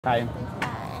Hi.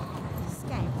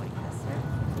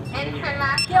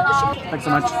 Yeah, Thanks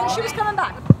so much. She was coming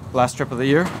back. Last trip of the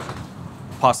year.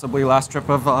 Possibly last trip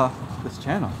of this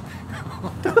channel.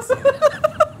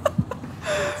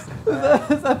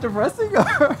 Is that depressing? We're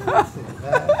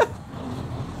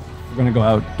gonna go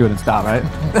out, do it in style, right?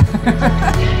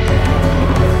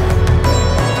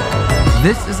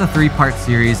 This is a 3-part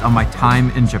series on my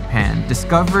time in Japan,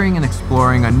 discovering and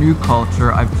exploring a new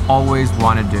culture I've always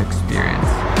wanted to experience.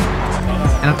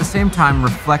 And at the same time,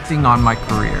 reflecting on my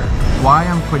career, why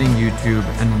I'm quitting YouTube,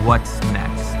 and what's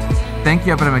next. Thank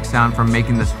you, Epidemic Sound, for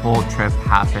making this whole trip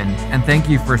happen, and thank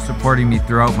you for supporting me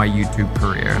throughout my YouTube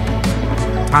career.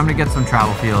 Time to get some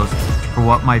travel feels for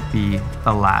what might be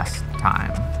the last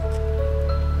time.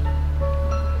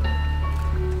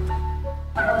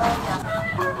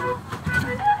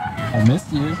 I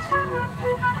missed you.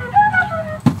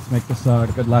 Let's make this a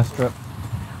good last trip.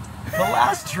 The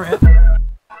last trip?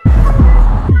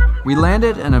 We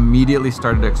landed and immediately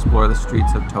started to explore the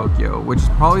streets of Tokyo, which is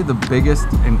probably the biggest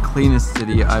and cleanest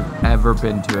city I've ever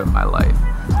been to in my life.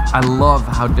 I love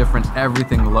how different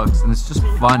everything looks, and it's just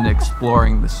fun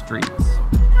exploring the streets.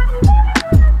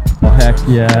 Oh heck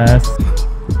yes.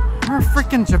 We're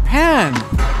freaking Japan!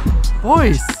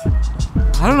 Boys!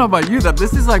 I don't know about you, that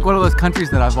this is like one of those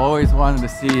countries that I've always wanted to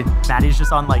see. Matty's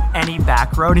just on like any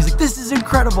back road. He's like, this is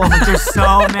incredible. Like, there's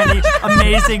so many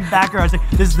amazing back roads. Like,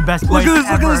 this is the best place Look at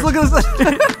this, ever. look at this, look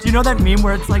at this. Do you know that meme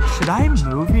where it's like, should I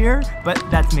move here? But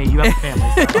that's me, you have a family.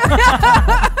 So.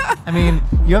 I mean,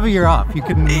 you have a year off. You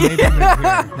can maybe move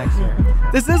here next year.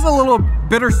 This is a little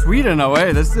bittersweet in a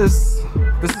way. This is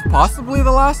possibly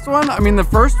the last one. I mean, the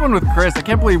first one with Chris, I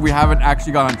can't believe we haven't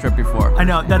actually gone on a trip before. I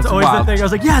know, that's always wild. the thing. I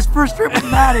was like, yes, first trip with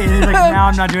Matty. And he's like, now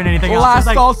I'm not doing anything else. Last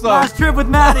Like, also. Last trip with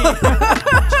Matty.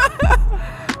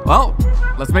 Well,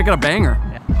 let's make it a banger.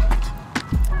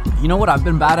 You know what I've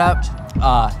been bad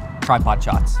at? Tripod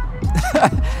shots.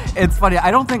 It's funny,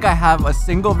 I don't think I have a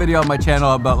single video on my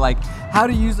channel about like how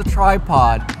to use a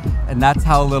tripod, and that's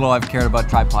how little I've cared about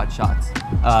tripod shots.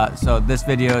 So this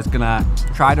video is gonna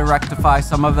try to rectify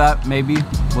some of that, maybe.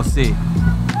 We'll see.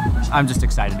 I'm just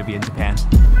excited to be in Japan.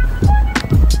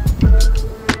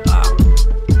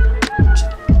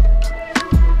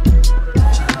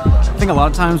 I think a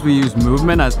lot of times we use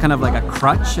movement as kind of like a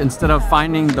crutch instead of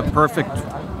finding the perfect...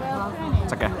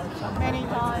 It's okay.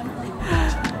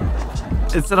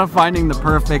 Instead of finding the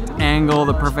perfect angle,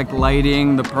 the perfect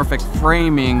lighting, the perfect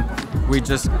framing, we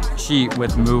just cheat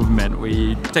with movement.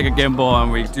 We take a gimbal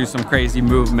and we do some crazy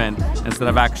movement instead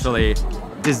of actually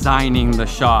designing the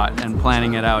shot and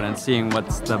planning it out and seeing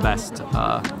what's the best.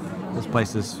 This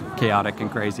place is chaotic and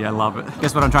crazy. I love it. I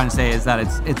guess what I'm trying to say is that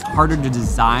it's harder to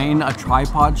design a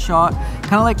tripod shot.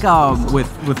 Kind of like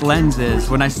with lenses.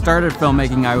 When I started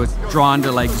filmmaking, I was drawn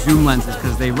to like zoom lenses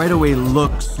because they right away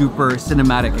look super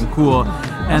cinematic and cool.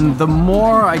 And the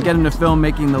more I get into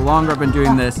filmmaking, the longer I've been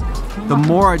doing this, the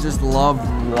more I just love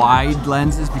wide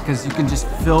lenses because you can just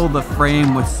fill the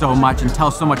frame with so much and tell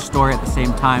so much story at the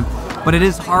same time. But it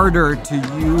is harder to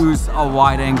use a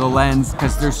wide angle lens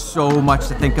because there's so much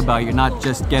to think about. You're not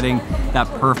just getting that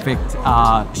perfect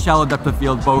shallow depth of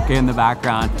field bokeh in the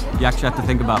background. You actually have to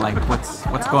think about like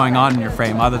what's going on in your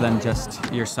frame other than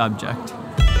just your subject.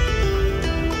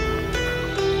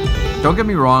 Don't get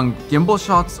me wrong, gimbal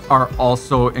shots are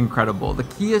also incredible. The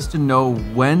key is to know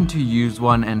when to use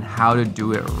one and how to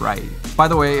do it right. By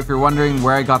the way, if you're wondering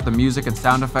where I got the music and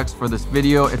sound effects for this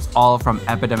video, it's all from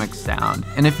Epidemic Sound.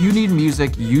 And if you need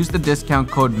music, use the discount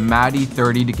code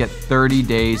Matti30 to get 30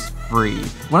 days free.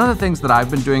 One of the things that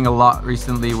I've been doing a lot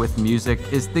recently with music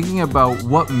is thinking about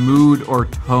what mood or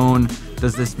tone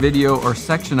does this video or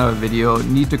section of a video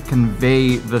need to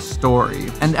convey the story.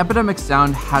 And Epidemic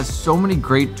Sound has so many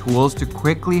great tools to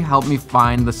quickly help me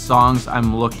find the songs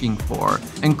I'm looking for,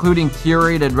 including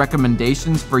curated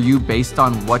recommendations for you based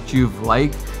on what you've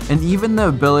liked, and even the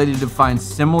ability to find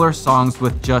similar songs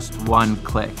with just one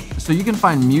click. So you can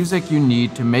find music you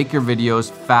need to make your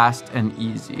videos fast and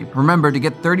easy. Remember, to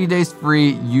get 30 days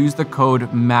free, use the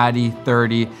code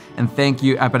Matti30, and thank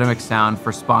you Epidemic Sound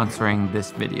for sponsoring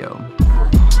this video.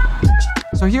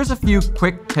 So here's a few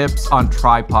quick tips on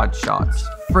tripod shots.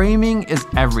 Framing is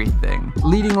everything.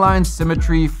 Leading lines,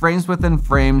 symmetry, frames within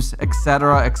frames,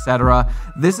 etc., etc.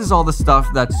 This is all the stuff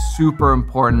that's super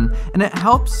important, and it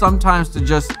helps sometimes to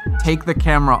just take the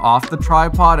camera off the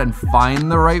tripod and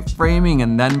find the right framing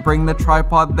and then bring the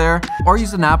tripod there. Or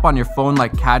use an app on your phone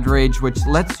like CADRage, which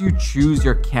lets you choose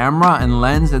your camera and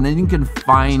lens, and then you can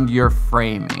find your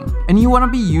framing. And you want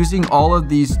to be using all of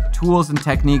these tools and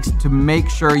techniques to make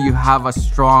sure you have a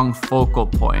strong focal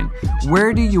point.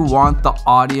 Where do you want the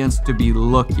audience audience to be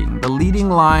looking. The leading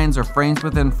lines or frames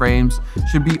within frames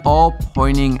should be all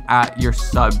pointing at your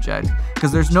subject,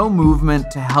 because there's no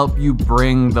movement to help you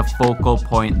bring the focal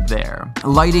point there.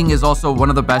 Lighting is also one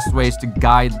of the best ways to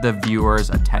guide the viewer's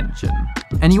attention.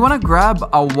 And you want to grab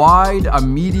a wide, a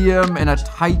medium, and a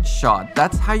tight shot.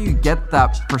 That's how you get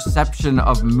that perception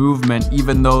of movement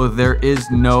even though there is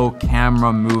no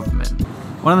camera movement.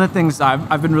 One of the things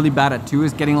I've been really bad at too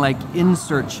is getting like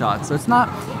insert shots. So you're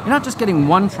not just getting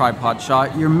one tripod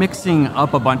shot, you're mixing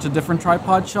up a bunch of different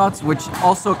tripod shots, which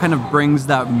also kind of brings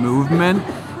that movement.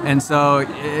 And so,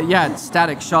 yeah, it's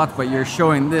static shots, but you're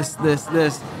showing this,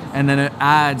 and then it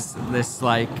adds this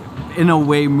like, in a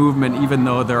way, movement, even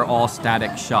though they're all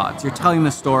static shots. You're telling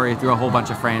the story through a whole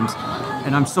bunch of frames.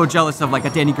 And I'm so jealous of like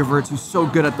a Danny Gervers who's so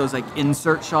good at those like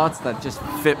insert shots that just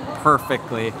fit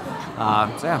perfectly.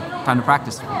 So yeah, time to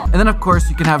practice. And then of course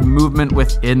you can have movement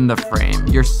within the frame.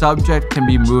 Your subject can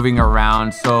be moving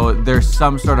around, so there's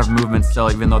some sort of movement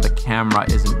still even though the camera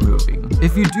isn't moving.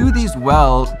 If you do these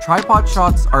well, tripod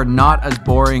shots are not as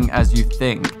boring as you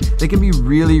think. They can be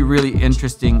really, really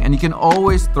interesting, and you can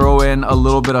always throw in a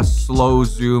little bit of slow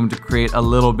zoom to create a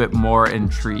little bit more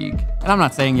intrigue. And I'm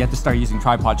not saying you have to start using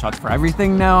tripod shots for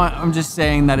everything now. I'm just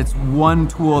saying that it's one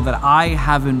tool that I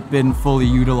haven't been fully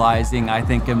utilizing, I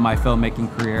think, in my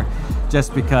filmmaking career,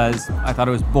 just because I thought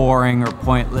it was boring or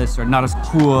pointless or not as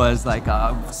cool as like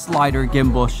a slider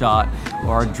gimbal shot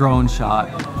or a drone shot.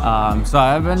 So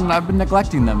I've been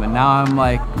neglecting them, and now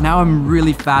I'm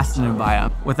really fascinated by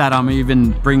them. With that, I'm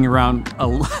even bringing around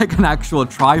like an actual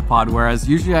tripod, whereas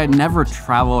usually I never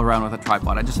travel around with a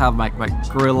tripod. I just have my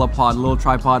Gorilla Pod, little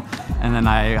tripod, and then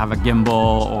I have a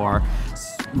gimbal or,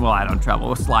 well, I don't travel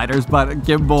with sliders, but a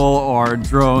gimbal or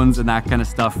drones and that kind of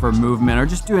stuff for movement, or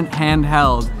just doing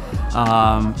handheld.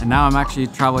 And now I'm actually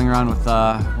traveling around with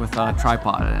a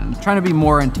tripod and trying to be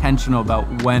more intentional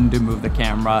about when to move the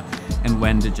camera and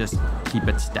when to just keep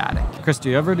it static. Chris, do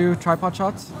you ever do tripod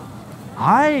shots?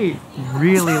 I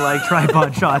really like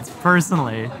tripod shots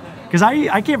personally, because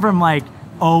I came from like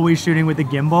always shooting with the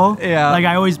gimbal. Yeah. Like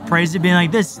I always praised it, being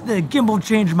like, the gimbal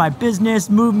changed my business.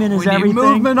 Movement is everything. We need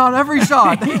movement on every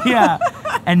shot. Yeah.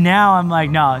 And now I'm like,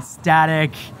 no,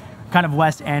 static, kind of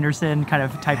Wes Anderson kind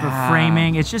of type of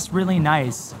framing. It's just really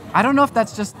nice. I don't know if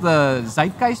that's just the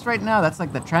zeitgeist right now. That's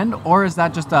like the trend, or is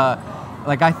that just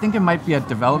like, I think it might be a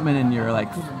development in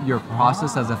your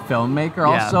process as a filmmaker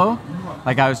also.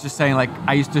 Like I was just saying, like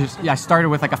I started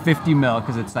with like a 50 mil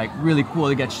because it's like really cool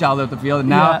to get shelled out the field. And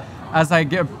now as I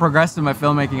progress in my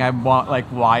filmmaking, I want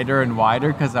like wider and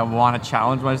wider because I want to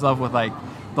challenge myself with like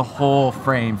the whole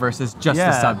frame versus just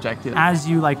the subject. As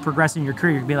you like progress in your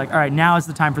career, you'd be like, all right, now is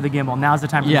the time for the gimbal, now's the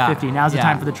time for the 50, now's the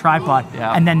time for the tripod.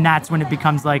 And then that's when it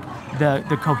becomes like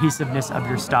the cohesiveness of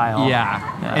your style.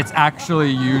 It's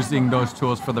actually using those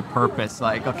tools for the purpose.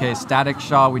 Like, okay, static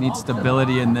shot, we need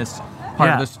stability in this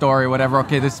part of the story, whatever.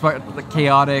 Okay, this is the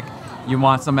chaotic, you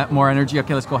want some more energy,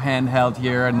 okay, let's go handheld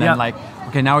here, and then like,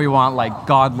 okay, now we want like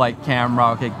godlike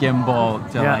camera, okay, gimbal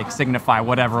to like signify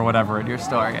whatever in your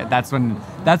story. That's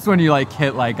when you like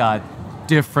hit like a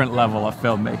different level of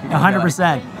filmmaking.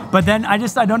 100%. But then I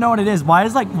don't know what it is. Why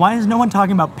is no one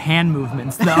talking about pan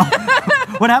movements though?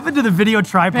 What happened to the video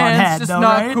tripod head? It's just though,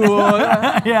 not right? cool.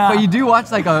 But you do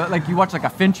watch you watch like a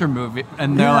Fincher movie,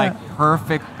 and they're like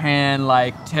perfect pan,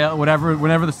 like tail,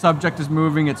 whenever the subject is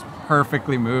moving, it's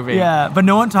perfectly moving. Yeah, but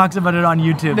no one talks about it on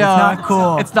YouTube. No, it's not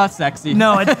cool. It's not sexy.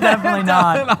 No, it's definitely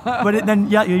not. But then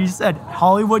you said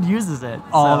Hollywood uses it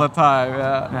all the time.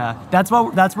 Yeah.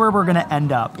 That's where we're gonna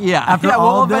end up. Yeah. After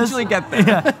we'll eventually get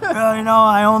there.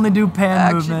 I only do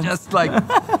pan movements. Just like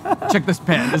check this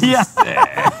pan. This is sick.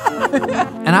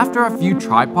 And after a few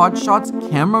tripod shots,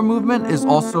 camera movement is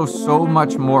also so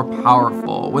much more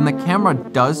powerful. When the camera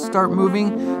does start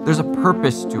moving, there's a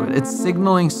purpose to it. It's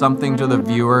signaling something to the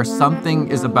viewer, something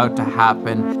is about to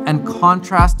happen, and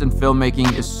contrast in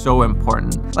filmmaking is so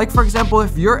important. Like for example,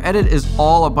 if your edit is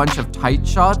all a bunch of tight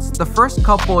shots, the first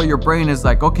couple your brain is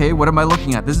like, okay, what am I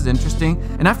looking at? This is interesting.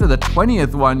 And after the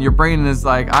 20th one, your brain is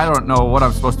like, I don't know what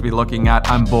I'm supposed to be looking at,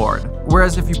 I'm bored.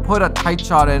 Whereas if you put a tight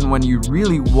shot in when you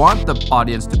really want the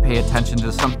audience to pay attention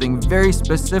to something very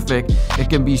specific, it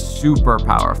can be super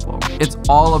powerful. It's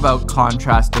all about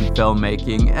contrast in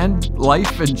filmmaking and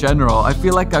life in general. I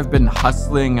feel like I've been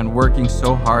hustling and working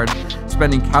so hard,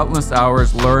 spending countless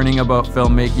hours learning about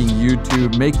filmmaking,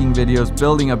 YouTube, making videos,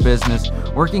 building a business,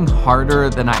 working harder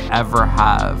than I ever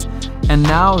have. And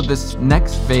now this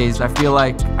next phase, I feel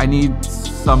like I need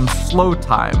some slow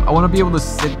time. I want to be able to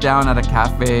sit down at a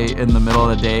cafe in the middle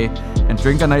of the day and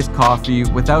drink a nice coffee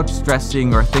without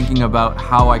stressing or thinking about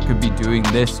how I could be doing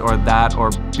this or that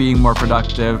or being more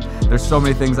productive. There's so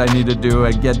many things I need to do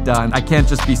and get done. I can't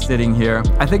just be sitting here.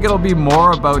 I think it'll be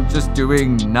more about just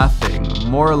doing nothing,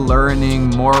 more learning,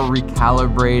 more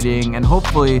recalibrating, and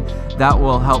hopefully that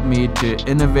will help me to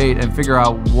innovate and figure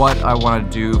out what I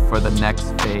want to do for the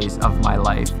next phase of my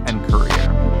life and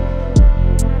career.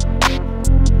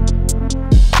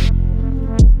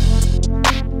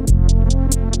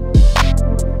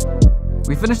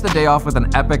 We finished the day off with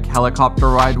an epic helicopter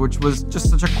ride, which was just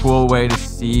such a cool way to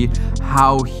see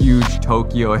how huge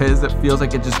Tokyo is. It feels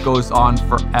like it just goes on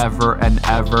forever and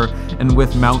ever. And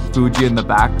with Mount Fuji in the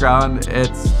background,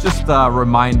 it's just a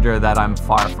reminder that I'm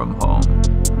far from home.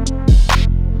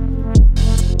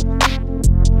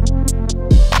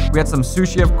 We had some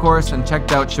sushi, of course, and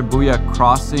checked out Shibuya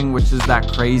Crossing, which is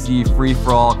that crazy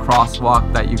free-for-all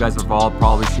crosswalk that you guys have all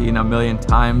probably seen a million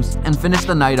times, and finished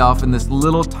the night off in this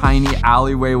little tiny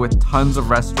alleyway with tons of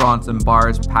restaurants and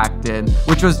bars packed in,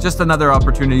 which was just another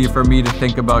opportunity for me to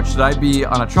think about, should I be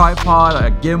on a tripod,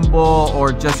 a gimbal,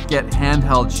 or just get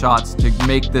handheld shots to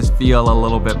make this feel a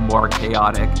little bit more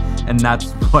chaotic? And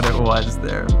that's what it was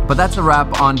there. But that's a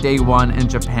wrap on day one in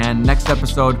Japan. Next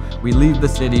episode, we leave the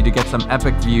city to get some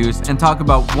epic views and talk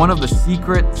about one of the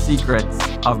secrets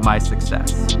of my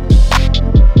success.